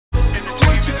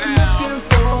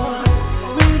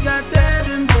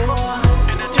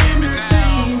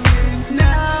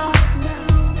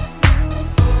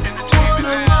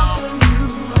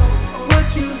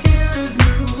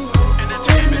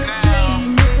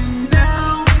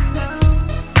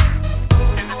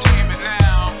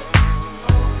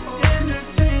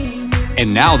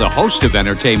And now the host of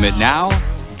Entertainment Now,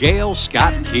 Gail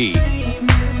Scott-Key.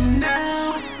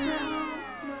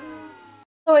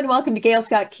 Hello and welcome to Gail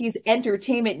Scott-Key's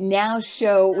Entertainment Now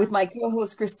show with my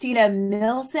co-host Christina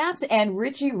Millsaps and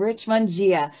Richie Rich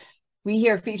Mangia. We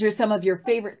here feature some of your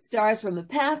favorite stars from the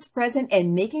past, present,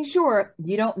 and making sure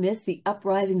you don't miss the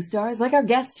uprising stars like our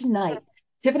guest tonight.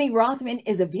 Tiffany Rothman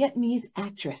is a Vietnamese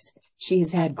actress. She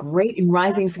has had great and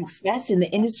rising success in the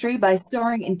industry by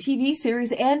starring in TV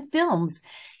series and films,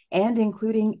 and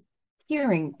including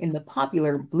appearing in the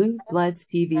popular Blue Bloods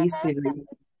TV series.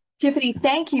 Tiffany,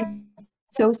 thank you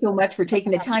so much for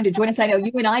taking the time to join us. I know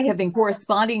you and I have been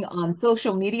corresponding on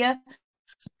social media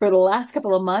for the last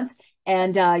couple of months,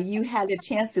 and you had a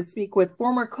chance to speak with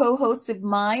former co-hosts of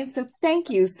mine. So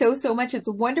thank you so much. It's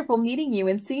wonderful meeting you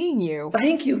and seeing you.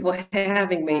 Thank you for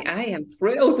having me. I am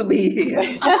thrilled to be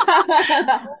here.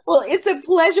 Well, it's a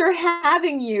pleasure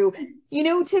having you. You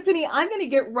know, Tiffany, I'm going to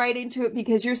get right into it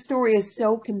because your story is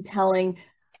so compelling.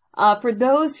 For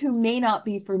those who may not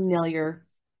be familiar,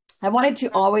 I wanted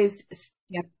to always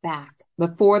step back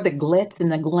before the glitz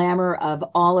and the glamour of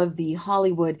all of the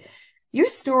Hollywood. Your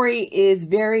story is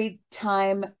very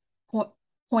poignant,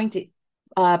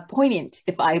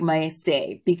 if I may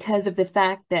say, because of the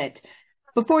fact that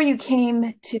before you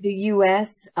came to the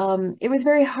U.S., it was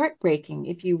very heartbreaking,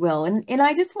 if you will. And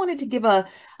I just wanted to give a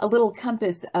little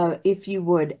compass, if you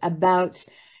would, about,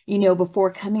 you know,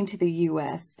 before coming to the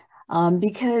U.S.,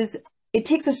 because it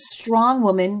takes a strong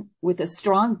woman with a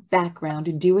strong background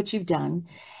to do what you've done.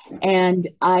 And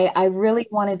I really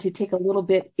wanted to take a little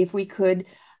bit, if we could,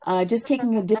 just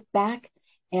taking a dip back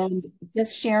and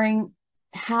just sharing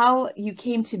how you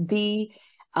came to be,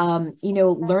 you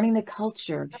know, learning the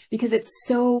culture, because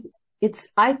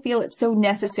I feel it's so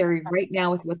necessary right now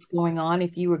with what's going on.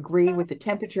 If you agree with the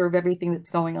temperature of everything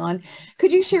that's going on,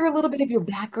 could you share a little bit of your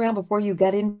background before you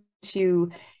got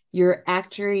into your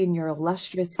acting and your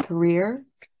illustrious career?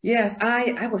 Yes,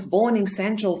 I was born in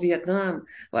central Vietnam,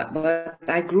 but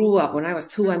I grew up, when I was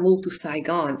 2, I moved to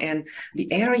Saigon, and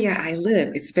the area I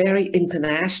live is very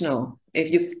international, if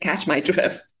you catch my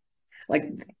drift. Like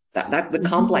that the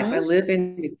complex I live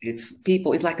in, it's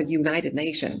people, it's like a United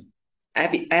Nation.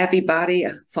 Everybody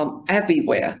from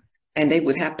everywhere, and they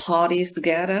would have parties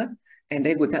together, and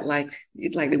they would have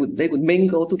they would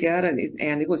mingle together,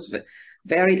 and it was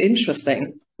very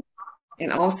interesting.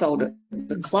 And also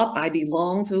the club I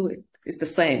belong to is the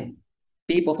same.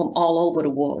 People from all over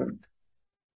the world.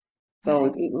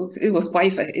 So it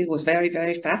was very,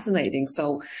 very fascinating.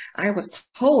 So I was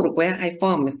told where I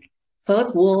from is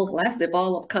third world, less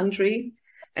developed country.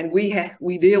 And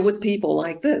we deal with people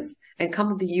like this. And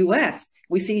come to the US,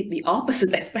 we see the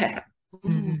opposite effect.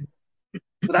 Mm-hmm.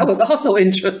 So that was also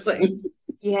interesting.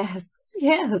 Yes.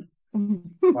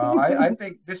 Well, I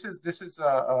think this is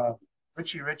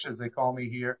Richie Rich, as they call me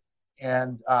here,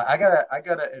 and I gotta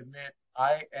admit,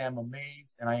 I am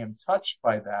amazed and I am touched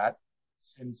by that,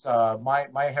 since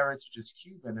my heritage is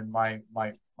Cuban, and my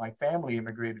family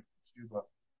immigrated from Cuba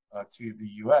to the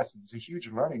U.S. and it's a huge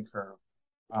learning curve.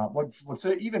 What's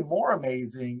even more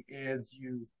amazing is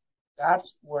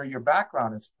that's where your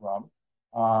background is from,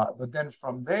 but then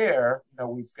from there, you know,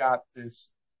 we've got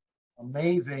this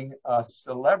amazing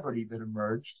celebrity that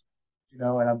emerged. You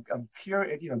know, and I'm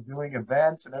curious, you know, doing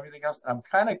events and everything else. I'm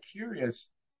kind of curious,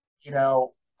 you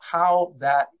know, how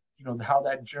that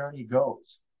journey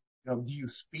goes. You know, do you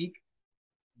speak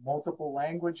multiple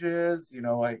languages? You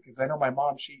know, because I know my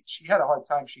mom, she had a hard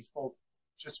time. She spoke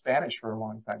just Spanish for a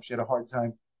long time. She had a hard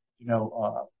time, you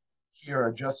know, here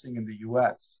adjusting in the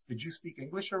U.S. Did you speak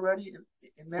English already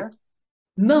in there?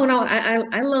 No,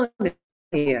 I learned it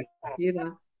here. You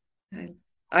know,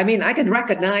 I mean, I can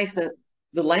recognize the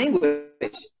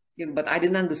language, you know, but I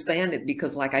didn't understand it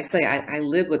because, like I say, I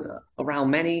live with around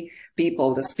many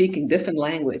people that speaking different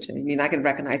language. I mean, I can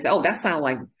recognize, oh, that sounds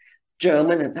like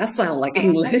German and that sounds like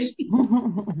English.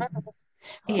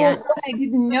 Yeah. Well, what I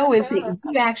didn't know is that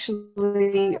you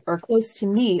actually are close to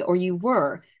me, or you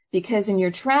were, because in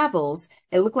your travels,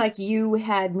 it looked like you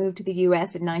had moved to the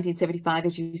U.S. in 1975,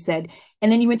 as you said,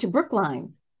 and then you went to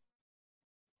Brookline.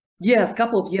 Yes, a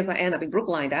couple of years I ended up in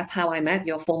Brookline. That's how I met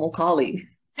your former colleague.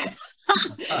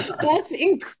 That's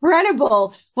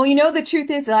incredible. Well, you know, the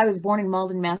truth is that I was born in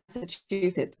Malden,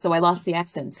 Massachusetts, so I lost the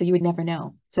accent, so you would never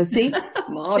know. So see?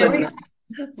 Malden.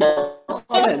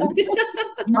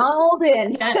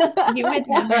 Malden. You would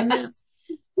never know.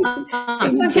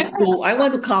 I went to school. I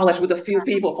went to college with a few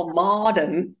people from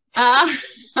Malden.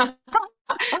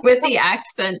 With the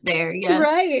accent there, yes.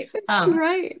 Right.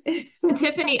 Right.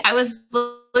 Tiffany, I was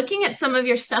looking at some of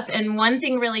your stuff, and one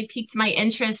thing really piqued my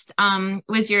interest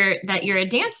was that you're a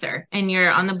dancer and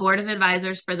you're on the board of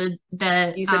advisors for the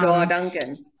Isadora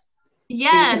Duncan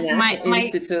yes, International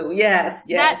Institute. Yes, that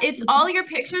yes. it's all your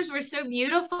pictures were so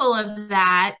beautiful of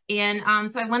that. And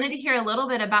so I wanted to hear a little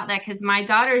bit about that because my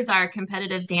daughters are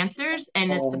competitive dancers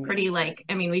and it's a pretty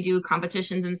I mean, we do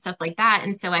competitions and stuff like that.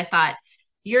 And so I thought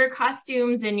your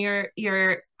costumes and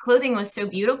your clothing was so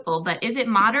beautiful, but is it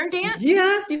modern dance?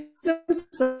 Yes, you can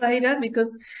say that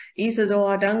because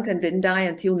Isadora Duncan didn't die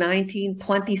until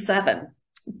 1927.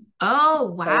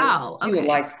 Oh, wow. So you were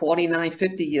like 49,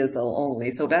 50 years old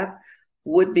only. So that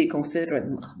would be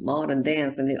considered modern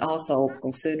dance, and it also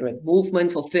considered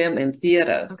movement for film and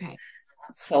theater. Okay.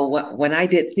 So when I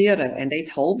did theater and they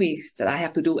told me that I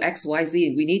have to do X, Y, Z,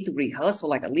 and we need to rehearse for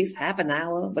like at least half an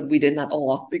hour, but we did not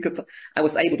all because I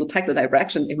was able to take the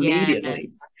direction immediately.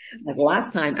 Yes. Like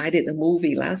last time I did a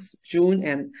movie last June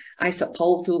and I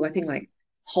supposed to, I think like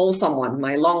hold someone,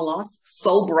 my long lost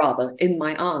soul brother in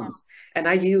my arms. And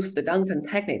I used the Duncan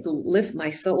technique to lift my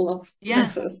soul up.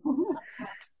 Yes.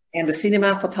 And the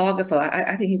cinematographer,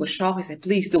 I think he was shocked. He said,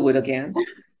 please do it again.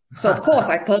 So of course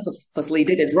I purposely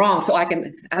did it wrong so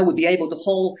I would be able to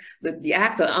hold the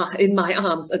actor in my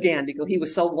arms again because he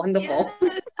was so wonderful.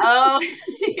 Yes. Oh,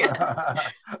 yes.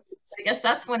 I guess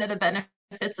that's one of the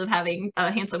benefits of having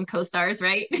handsome co-stars,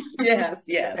 right? Yes,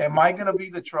 yes. Am I going to be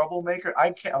the troublemaker?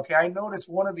 I can't. Okay, I noticed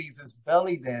one of these is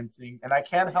belly dancing, and I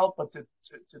can't help but to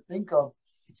think of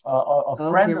a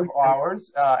friend of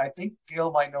ours. I think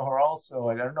Gail might know her also.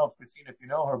 I don't know if Christine, if you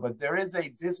know her, but there is a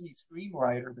Disney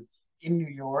screenwriter in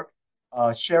New York,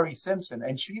 Sherry Simpson,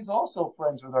 and she's also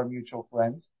friends with our mutual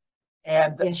friends.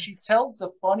 And she tells the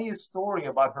funniest story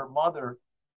about her mother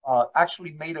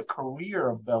actually made a career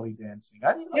of belly dancing.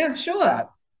 I didn't know sure. that.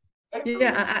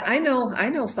 I know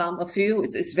a few.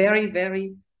 It's very,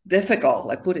 very difficult,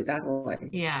 like put it that way.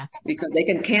 Yeah. Because they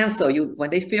can cancel you when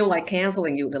they feel like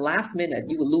canceling you the last minute,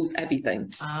 you will lose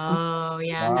everything. Oh,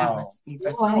 yeah. Wow.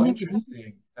 That's so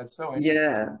interesting. That's so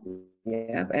interesting.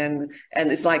 Yeah. And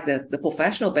it's like the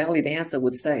professional belly dancer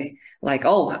would say, like,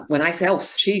 oh, when I say, oh,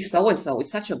 she's so-and-so is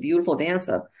such a beautiful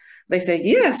dancer, they say,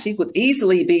 yes, she could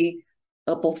easily be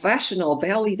a professional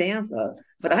belly dancer,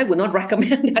 but I would not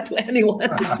recommend that to anyone.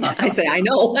 I say, I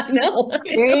know.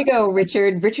 There you go,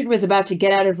 Richard. Richard was about to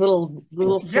get out his little.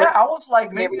 Yeah, I was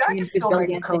like, maybe I can still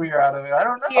make a career out of it. I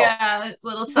don't know. Yeah,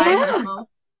 little side hustle.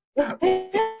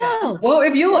 Well,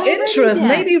 if you're interested,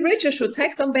 maybe Richard should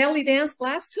take some belly dance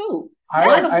class too.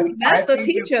 That's the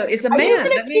teacher is a man. Are you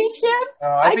going to teach him?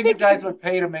 I think you guys would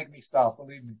pay to make me stop.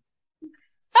 Believe me.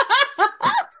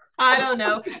 I don't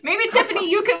know. Maybe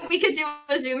Tiffany, we could do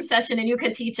a Zoom session and you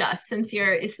could teach us since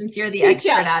you're the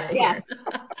expert at it. Yes.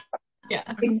 Yeah.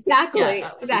 Exactly.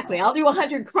 Exactly. I'll do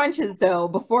 100 crunches though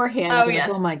beforehand. Oh, yes.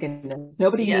 Oh my goodness.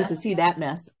 Nobody needs to see that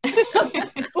mess.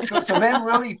 So then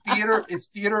really theater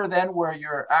then where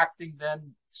you're acting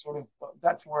then sort of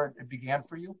that's where it began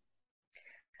for you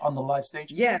on the live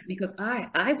stage? Yes, because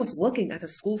I was working as a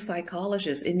school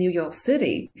psychologist in New York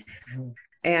City. Mm-hmm.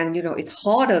 And, it's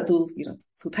harder to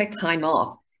take time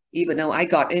off, even though I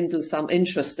got into some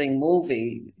interesting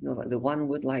movie, like the one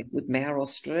with Meryl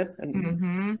Streep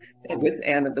and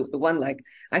the one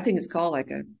I think it's called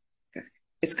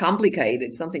it's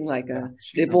complicated, something like a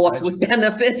divorce with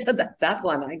benefits. That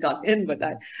one I got in, but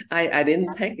I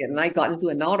didn't take it. And I got into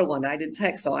another one I didn't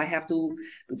take. So I have to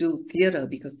do theater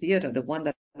because theater, the one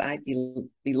that I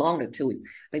belonged to,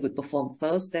 they would perform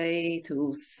Thursday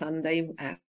to Sunday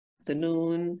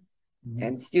afternoon,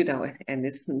 and and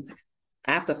it's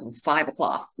after 5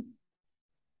 o'clock.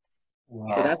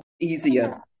 Wow. So that's easier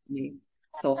for me.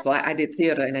 So I did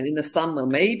theater, and then in the summer,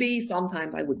 maybe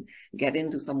sometimes I would get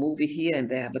into some movie here and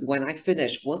there. But when I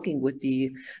finished working with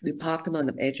the Department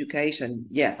of Education,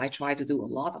 yes, I tried to do a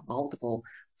lot of multiple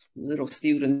little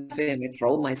student film and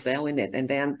throw myself in it. And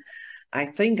then I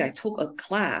think I took a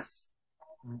class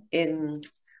in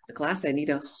the class in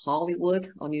either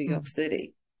Hollywood or New York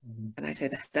City. And I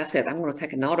said, that's it. I'm going to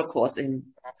take another course in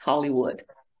Hollywood.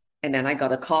 And then I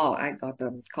got a call. I got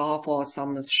a call for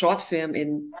some short film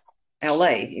in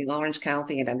LA, in Orange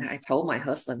County. And then I told my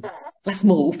husband, let's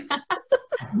move.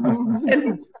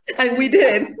 and we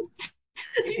did.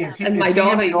 And my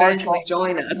daughter eventually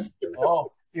joined us.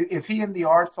 Oh, is he in the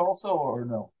arts also or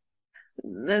no?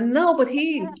 No, but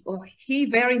he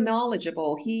very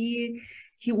knowledgeable. He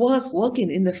was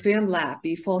working in the film lab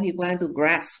before he went to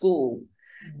grad school.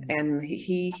 And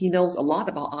he knows a lot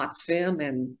about arts film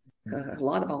and a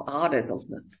lot about artists.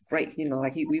 Great,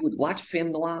 we would watch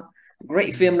film noir,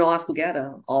 great film noirs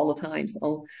together all the time.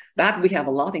 So that we have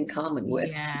a lot in common with.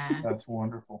 Yeah, that's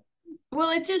wonderful.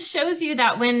 Well, it just shows you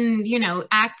that when,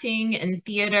 acting and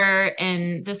theater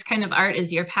and this kind of art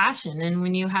is your passion, and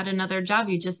when you had another job,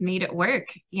 you just made it work,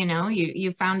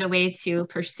 you found a way to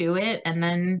pursue it, and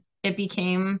then it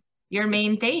became your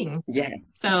main thing.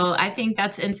 Yes. So I think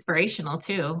that's inspirational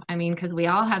too. I mean, because we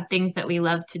all have things that we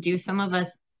love to do. Some of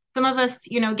us,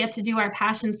 get to do our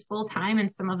passions full time, and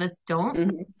some of us don't.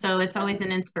 Mhm. So it's always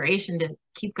an inspiration to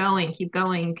keep going, keep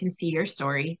going. You can see your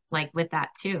story like with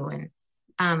that too. And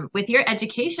with your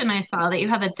education, I saw that you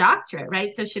have a doctorate, right?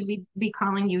 So should we be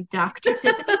calling you Dr.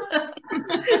 Tiffany?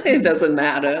 It doesn't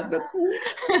matter.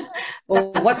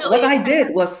 But what I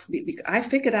did was I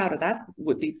figured out that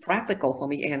would be practical for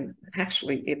me, and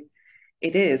actually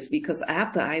it is, because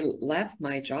after I left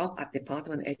my job at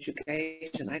Department of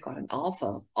Education, I got an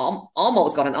offer,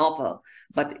 almost got an offer,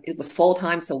 but it was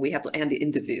full-time, so we have to end the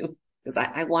interview because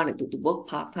I wanted to work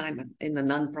part-time in a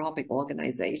nonprofit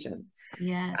organization.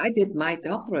 Yeah. I did my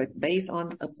doctorate based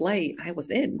on a play I was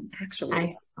in, actually.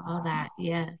 I saw that.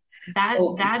 Yeah.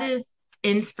 That is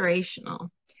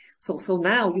inspirational. So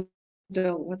now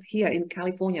what here in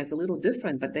California is a little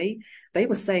different, but they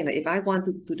were saying that if I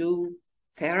wanted to do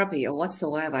therapy or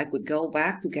whatsoever, I could go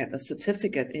back to get a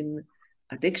certificate in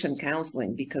addiction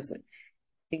counseling, because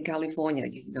in California,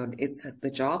 it's the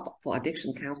job for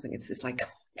addiction counseling. It's just like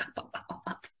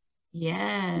up.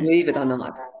 Yeah. Believe it or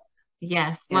not.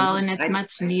 Yes. Well, and it's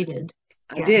much needed.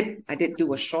 I did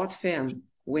do a short film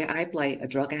where I play a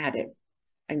drug addict.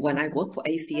 And when I worked for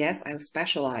ACS, I was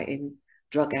specialized in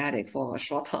drug addict for a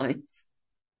short time.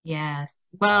 Yes.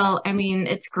 Well, I mean,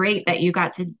 it's great that you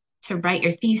got to write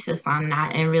your thesis on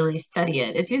that and really study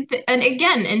it. It's just, and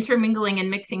again, intermingling and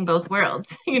mixing both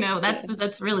worlds.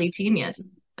 That's really genius.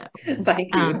 So,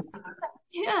 Thank you.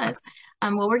 Yeah.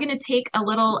 Well, we're going to take a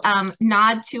little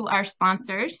nod to our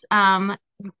sponsors.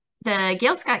 The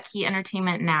Gail Scott-Key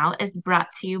Entertainment Now is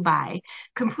brought to you by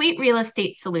Complete Real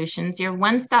Estate Solutions, your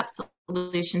one-stop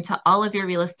solution to all of your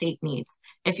real estate needs.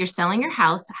 If you're selling your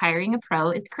house, hiring a pro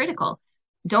is critical.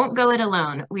 Don't go it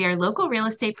alone. We are local real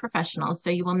estate professionals, so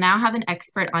you will now have an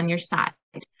expert on your side.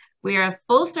 We are a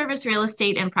full-service real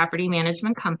estate and property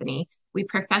management company. We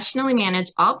professionally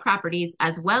manage all properties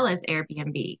as well as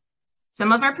Airbnb.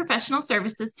 Some of our professional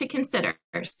services to consider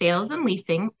are sales and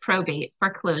leasing, probate,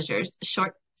 foreclosures,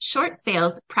 short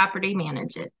sales, property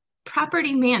management.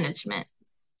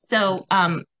 So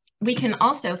we can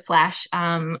also flash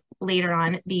later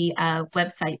on the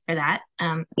website for that.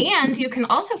 And you can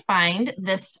also find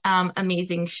this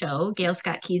amazing show, Gail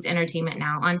Scott-Key's Entertainment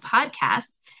Now, on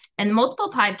podcast. And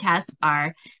multiple podcasts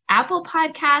are Apple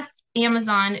Podcasts,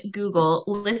 Amazon, Google,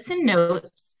 Listen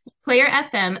Notes, Player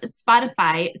FM,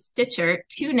 Spotify, Stitcher,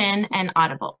 TuneIn, and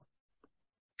Audible.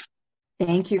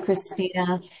 Thank you,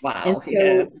 Christina. Wow. And so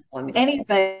Yes.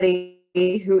 anybody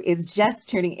who is just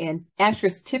tuning in,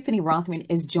 actress Tiffany Rothman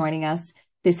is joining us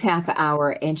this half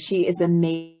hour, and she is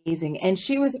amazing. And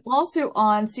she was also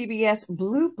on CBS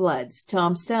Blue Bloods,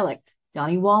 Tom Selleck,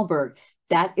 Donnie Wahlberg.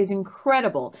 That is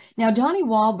incredible. Now, Donnie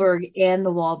Wahlberg and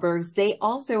the Wahlbergs, they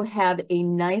also have a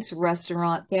nice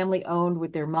restaurant, family owned,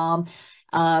 with their mom,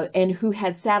 and who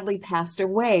had sadly passed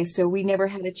away. So we never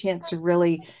had a chance to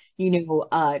really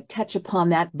touch upon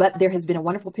that. But there has been a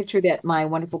wonderful picture that my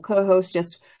wonderful co-host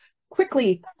just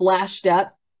quickly flashed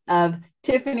up of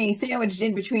Tiffany sandwiched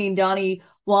in between Donnie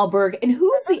Wahlberg. And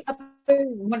who is the other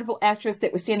wonderful actress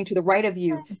that was standing to the right of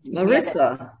you?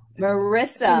 Marissa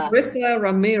Ramirez,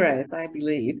 I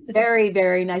believe. Very,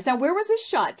 very nice. Now, where was this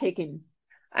shot taken?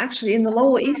 Actually, in the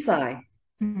Lower East Side,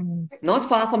 not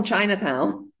far from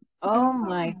Chinatown. Oh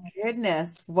my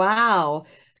goodness. Wow.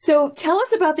 So tell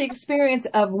us about the experience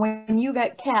of when you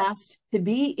got cast to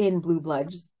be in Blue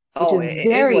Bloods, which is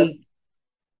very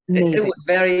amazing. It was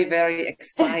very, very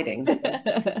exciting.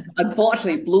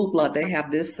 Unfortunately, Blue Blood, they have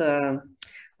this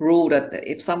rule that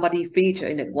if somebody feature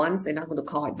in it once, they're not going to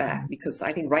call it back, because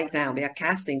I think right now they are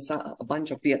casting a bunch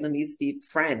of Vietnamese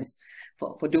friends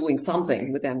for doing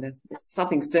something with them. It's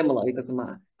something similar, because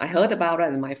I heard about it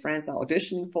and my friends are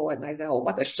auditioning for it, and I said, oh,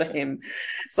 what a shame.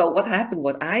 So what happened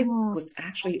was I was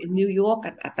actually in New York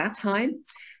at that time,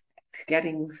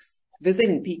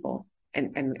 visiting people,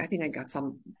 and I think I got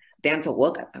some dental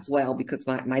work as well, because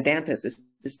my dentist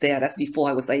is there. That's before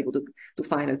I was able to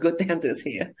find a good dentist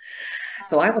here.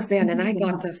 So I was there, and then I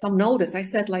got some notice. I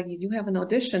said, like, you have an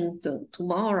audition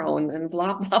tomorrow, and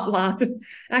blah, blah, blah.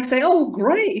 I say, oh,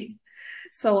 great.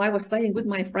 So I was staying with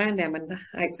my friend, and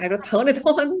I turned it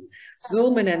on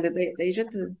Zoom, and then they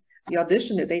just, the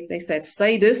audition, they said,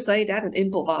 say this, say that, and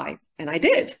improvise. And I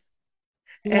did.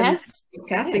 Yes. And the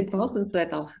casting person said,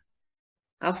 oh,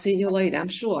 I'll see you later, I'm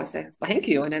sure. I said, thank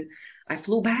you. And then I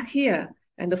flew back here.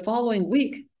 And the following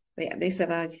week, they said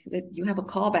that you have a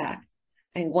callback.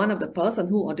 And one of the person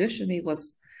who auditioned me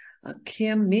was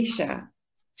Kim Misha.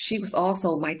 She was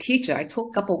also my teacher. I took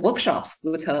a couple workshops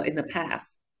with her in the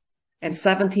past. And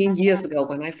 17 years ago,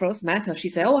 when I first met her, she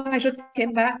said, "Oh, I just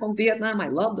came back from Vietnam. I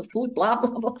love the food, blah,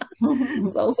 blah, blah."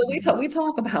 So we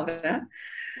talk about that.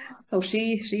 So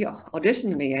she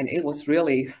auditioned me, and it was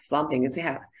really something. It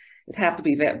have to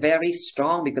be very, very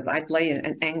strong, because I play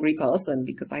an angry person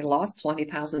because I lost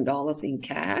 $20,000 in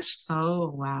cash. Oh,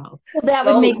 wow. Well, that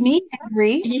would make me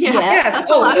angry. Yeah. Yes.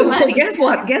 Oh, so guess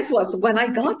what? So when I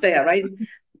got there, right,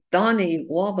 Donnie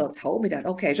Wahlberg told me that,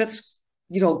 okay, just,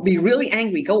 be really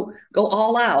angry, go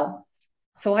all out.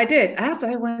 So I did. After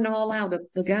I went all out,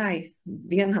 the guy,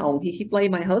 Bien Hong, he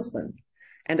played my husband.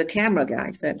 And the camera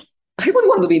guy said, "I wouldn't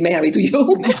want to be married to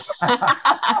you." And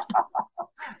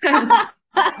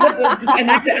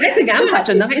I said, "I think I'm such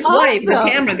a nice wife." The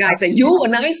camera guy said, "You a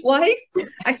nice wife?"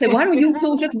 I said, "Why don't you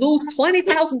just lose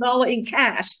 $20,000 in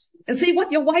cash and see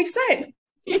what your wife said?"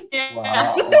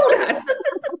 Wow. You do that.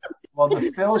 Well, the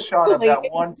still shot of that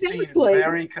one scene is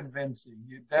very convincing.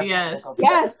 You definitely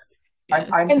Yes.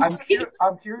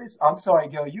 I'm curious. I'm sorry,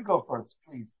 Gail, you go first,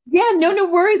 please. Yeah, no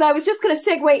worries. I was just going to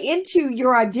segue into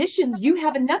your auditions. You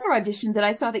have another audition that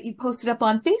I saw that you posted up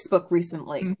on Facebook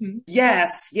recently. Mm-hmm.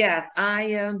 Yes.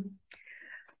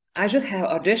 I just have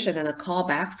auditioned and a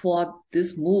callback for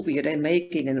this movie they're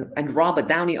making, and Robert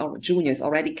Downey Jr. is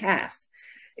already cast.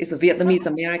 It's a Vietnamese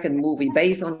American movie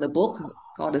based on the book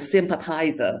called The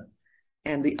Sympathizer,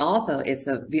 and the author is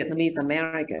a Vietnamese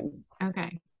American.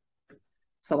 Okay.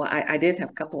 So I did have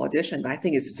a couple auditions. I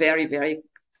think it's very, very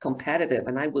competitive,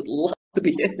 and I would love to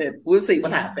be in it. We'll see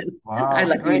what happens. Wow,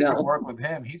 it's great to work with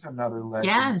him. He's another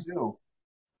legend too.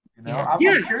 I'm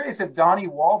curious if Donnie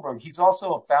Wahlberg, he's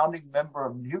also a founding member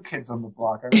of New Kids on the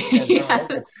Block.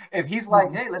 If he's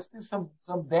like, "Hey, let's do some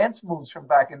dance moves from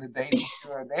back in the day since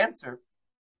you're a dancer,"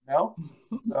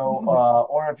 So,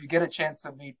 or if you get a chance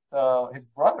to meet his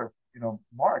brother,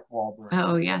 Mark Wahlberg.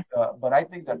 Oh, yeah. But I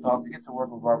think that's awesome. You get to work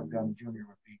with Robert Downey Jr.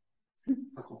 would be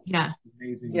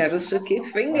amazing. Yeah, just to keep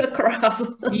fingers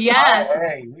crossed. Yes.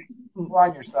 Hey, we're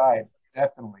on your side.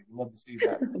 Definitely. We'd love to see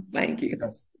that. Thank you.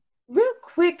 Yes. Real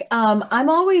quick, I'm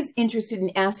always interested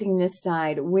in asking this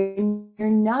side, when you're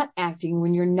not acting,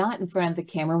 when you're not in front of the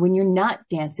camera, when you're not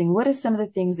dancing, what are some of the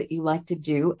things that you like to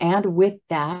do? And with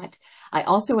that, I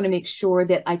also want to make sure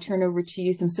that I turn over to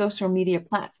you some social media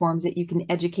platforms that you can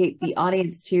educate the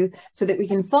audience to, so that we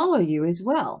can follow you as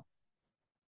well.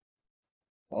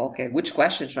 Okay, which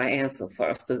question should I answer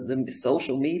first? The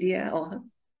social media? Or...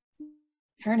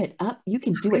 Turn it up. You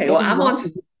can do it. Okay, well, I'm on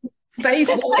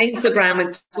Facebook, Instagram,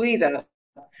 and Twitter.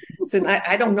 So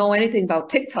I don't know anything about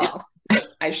TikTok.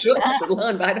 I should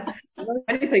learn, but I don't know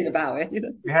anything about it. You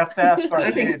have to ask our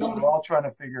kids. We're all trying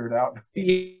to figure it out.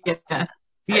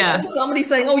 Yeah. Somebody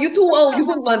saying, "Oh, you're too old. You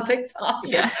wouldn't want TikTok."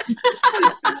 Yeah.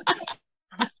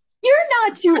 You're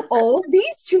not too old.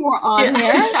 These two are on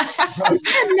there.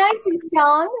 They're nice and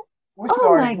young. We're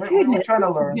sorry. My goodness. We're trying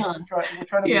to learn. We're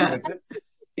trying to be with it.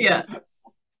 Yeah.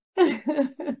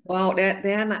 Well,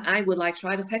 then I would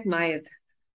try to take my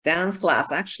dance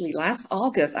class. Actually, last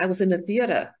August, I was in the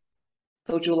theater.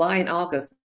 So July and August,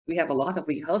 we have a lot of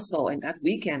rehearsal. And that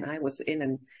weekend, I was in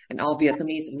an all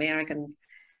Vietnamese American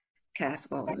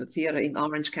cast of the theater in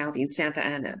Orange County in Santa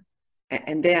Ana.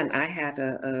 And then I had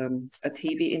a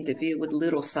TV interview with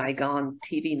Little Saigon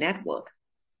TV network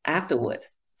afterward.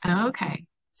 Okay.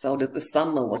 So the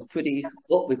summer was pretty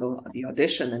booked with the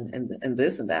audition and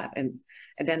this and that. And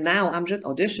then now I'm just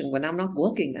audition. When I'm not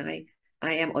working,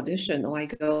 I am audition, or I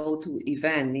go to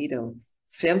event, either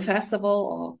film festival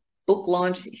or book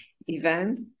launch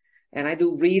event. And I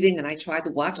do reading, and I try to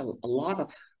watch a lot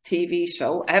of TV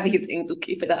show, everything to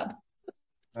keep it up.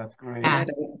 That's great.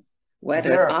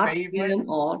 Whether it's art film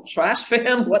or trash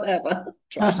film, whatever.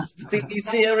 Trash TV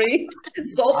series,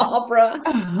 soap opera.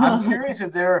 I'm curious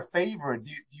if they're a favorite.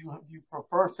 Do you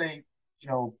prefer, say,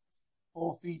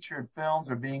 full featured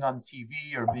films, or being on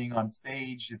TV, or being on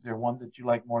stage? Is there one that you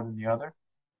like more than the other?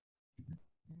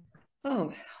 Oh,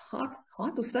 it's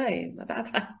hard to say. But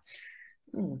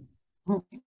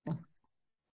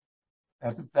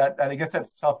I guess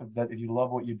that's tough. If you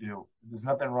love what you do, there's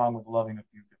nothing wrong with loving a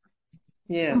few different things.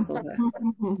 Yes.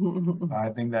 I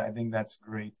think that's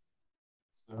great.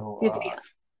 So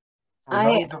for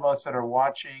those of us that are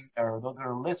watching, or those that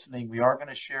are listening, we are going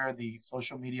to share the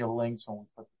social media links when we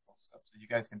put the posts up, so you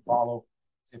guys can follow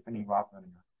Tiffany Rothman.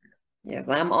 Yes,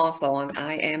 I'm also on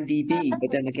IMDb, but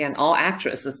then again, all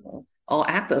actors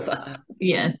are.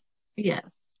 Yes.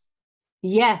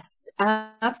 Yes,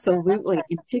 absolutely.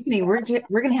 And Tiffany, we're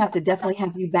going to have to definitely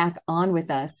have you back on with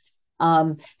us.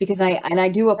 because I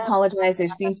do apologize. There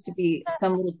seems to be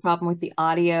some little problem with the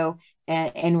audio,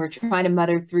 and we're trying to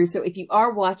muddle through. So if you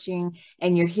are watching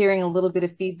and you're hearing a little bit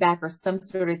of feedback or some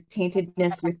sort of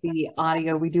taintedness with the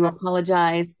audio, we do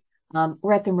apologize.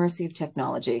 We're at the mercy of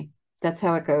technology. That's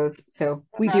how it goes. So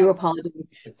we do apologize.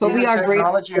 It's but we are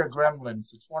technology or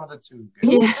gremlins. It's one of the two.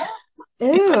 Yeah.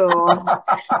 Ew.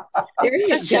 There you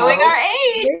go. Showing our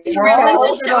age. We're all Gremlins old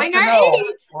is showing enough to our know.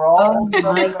 age. We're all Oh old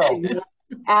enough my to know. goodness.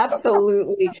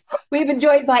 Absolutely. We've been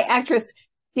joined by actress,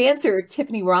 dancer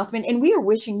Tiffany Rothman, and we are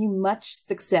wishing you much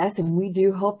success. And we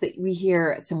do hope that we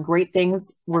hear some great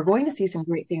things. We're going to see some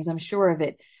great things, I'm sure of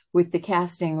it, with the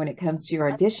casting when it comes to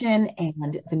your audition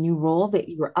and the new role that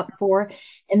you were up for.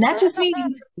 And that just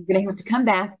means you're going to have to come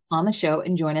back on the show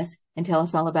and join us and tell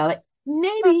us all about it.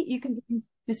 Maybe you can bring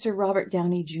Mr. Robert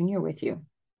Downey Jr. with you.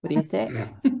 What do you think?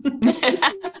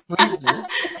 Please do. Come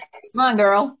on,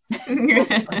 girl.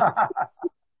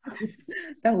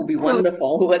 That would be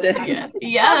wonderful, wouldn't it? Yeah.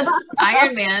 Yes,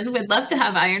 Iron Man. We'd love to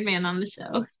have Iron Man on the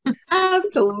show.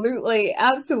 Absolutely.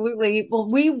 Absolutely. Well,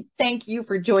 we thank you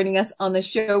for joining us on the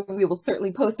show. We will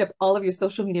certainly post up all of your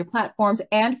social media platforms.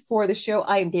 And for the show,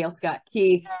 I am Gail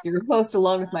Scott-Key, your host,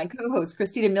 along with my co-host,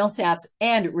 Christina Millsaps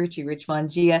and Richie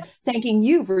Richmongia, thanking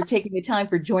you for taking the time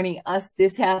for joining us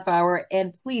this half hour.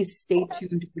 And please stay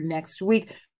tuned for next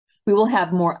week. We will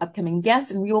have more upcoming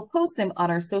guests and we will post them on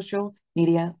our social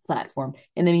media platform.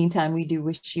 In the meantime, we do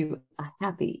wish you a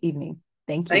happy evening.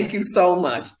 Thank you. Thank you so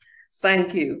much.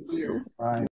 Thank you.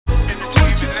 Bye.